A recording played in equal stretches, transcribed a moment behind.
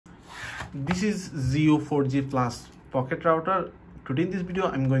This is Jio 4G Plus Pocket Router. Today in this video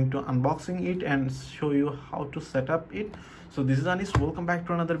I'm going to unboxing it and show you how to set up it. So this is Anis. Welcome back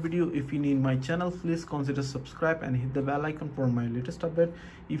to another video. If you need my channel, please consider subscribe and hit the bell icon for my latest update.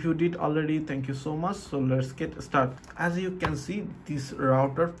 If you did already, thank you so much. So let's get started. As you can see, this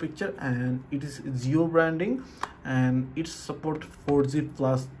router picture, and it is Jio branding, and it supports 4G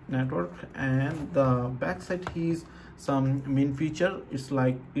plus network, and the back side is some main feature. It's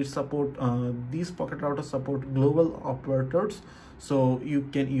like it support these pocket routers support global operators, so you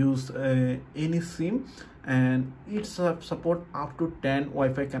can use any SIM, and it support up to 10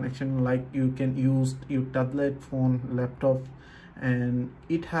 Wi-Fi connection. Like you can use your tablet, phone, laptop, and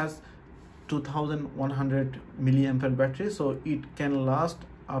it has 2100 milliampere battery, so it can last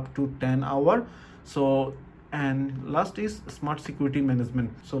up to 10 hours. So, and last is smart security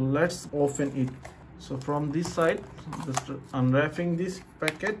management. So let's open it. So from this side, just unwrapping this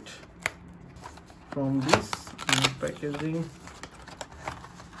packet from this packaging,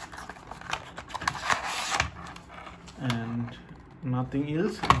 and nothing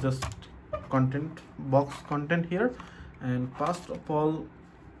else, just content, box content here. And first of all,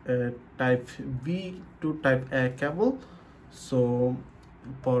 type B to type A cable, so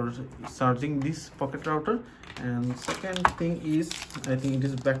for charging this pocket router. And second thing is, I think it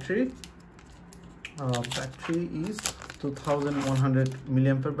is battery. Battery is 2100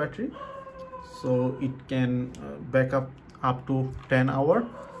 milliampere battery, so it can back up to 10 hours.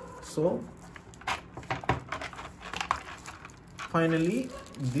 So finally,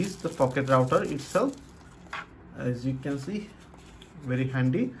 this the pocket router itself, as you can see, very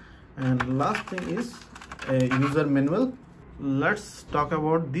handy. And last thing is a user manual. Let's talk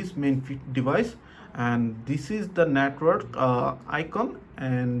about this main device, and this is the network icon,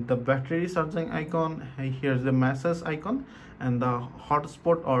 and the battery charging icon. Here's the message icon, and the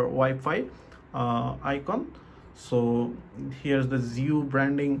hotspot or Wi-Fi icon. So here's the Jio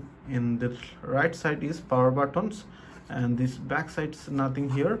branding. In the right side is power buttons, and this back side is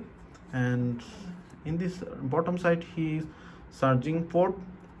nothing here. And in this bottom side is charging port.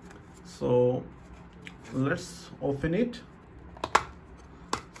 So let's open it.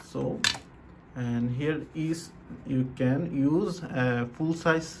 So, and here is, you can use a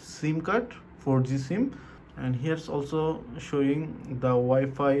full-size SIM card, 4G SIM, and here's also showing the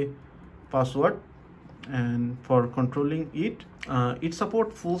Wi-Fi password. And for controlling it, it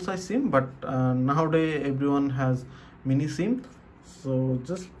supports full-size SIM, but nowadays everyone has mini SIM. So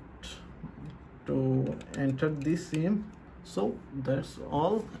just to enter this SIM, so that's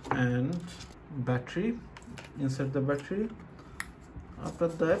all. And battery, insert the battery. After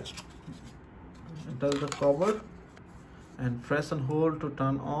that, touch the cover and press and hold to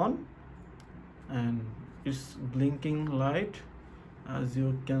turn on, and it's blinking light, as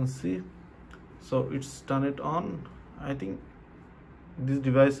you can see. So it's turn it on. I think this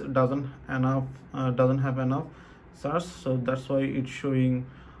device doesn't have enough charge, so that's why it's showing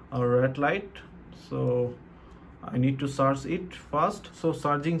a red light. So I need to charge it fast. So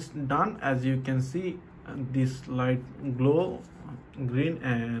charging's done. As you can see, this light glow green,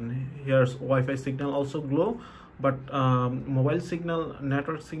 and here's Wi-Fi signal also glow, but mobile signal,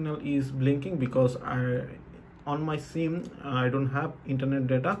 network signal is blinking because on my SIM I don't have internet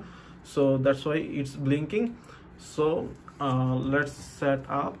data, so that's why it's blinking. So let's set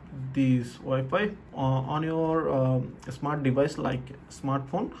up this Wi-Fi on your smart device like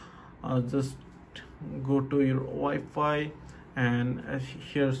smartphone. Just go to your Wi-Fi, and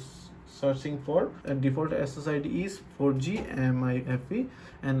here's searching for a default SSID is 4G MIFE,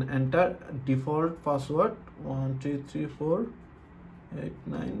 and enter default password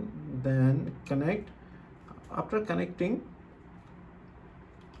 123489, then connect. After connecting,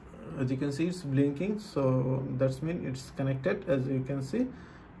 as you can see, it's blinking, so that's mean it's connected. As you can see,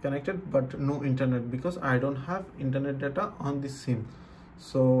 connected, but no internet because I don't have internet data on this SIM.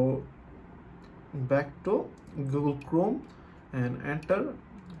 So back to Google Chrome and enter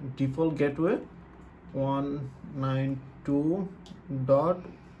default gateway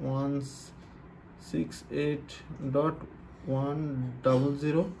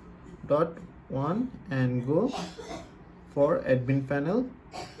 192.168.100.1 and go for admin panel.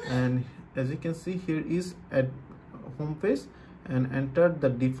 And as you can see, here is at home page, and enter the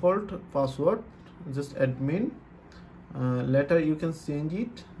default password, just admin. Later you can change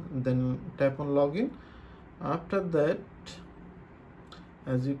it, then tap on login. After that,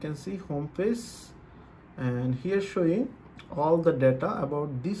 as you can see, home page, and here showing all the data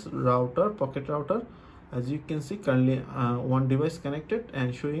about this router, pocket router. As you can see, currently one device connected,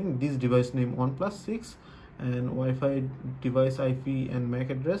 and showing this device name 1+6, and Wi-Fi device IP and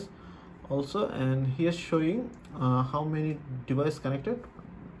MAC address. also, and here showing how many device connected.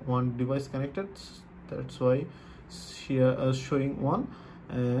 One device connected, that's why here showing one.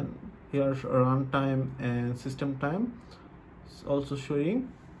 And here runtime and system time is also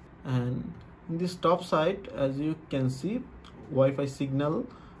showing. And in this top side, as you can see, Wi-Fi signal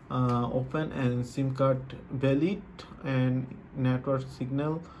open and SIM card valid and network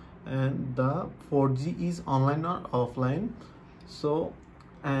signal, and the 4G is online or offline. So,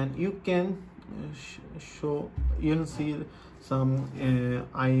 and you can you can see some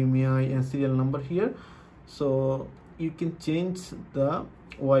IMEI and serial number here. So you can change the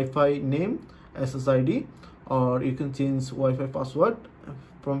Wi-Fi name, SSID, or you can change Wi-Fi password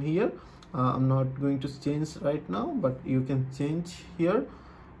from here. I'm not going to change right now, but you can change here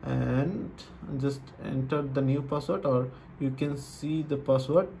and just enter the new password, or you can see the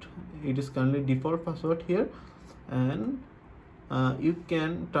password. It is currently default password here. And you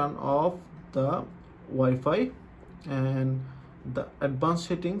can turn off the Wi-Fi, and the advanced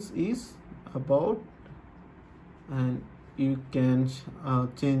settings is about, and you can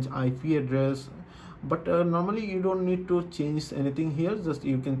change IP address, but normally you don't need to change anything here. Just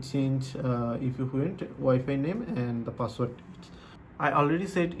you can change if you want Wi-Fi name and the password. I already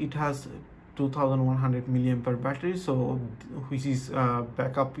said it has 2100 milliampere battery, so which is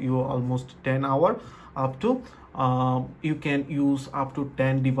backup you almost 10 hour up to. You can use up to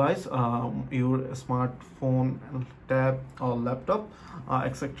 10 device, your smartphone, tab or laptop,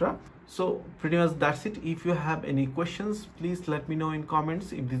 etc. So pretty much that's it. If you have any questions, please let me know in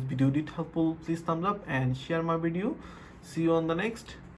comments. If this video did helpful, please thumbs up and share my video. See you on the next.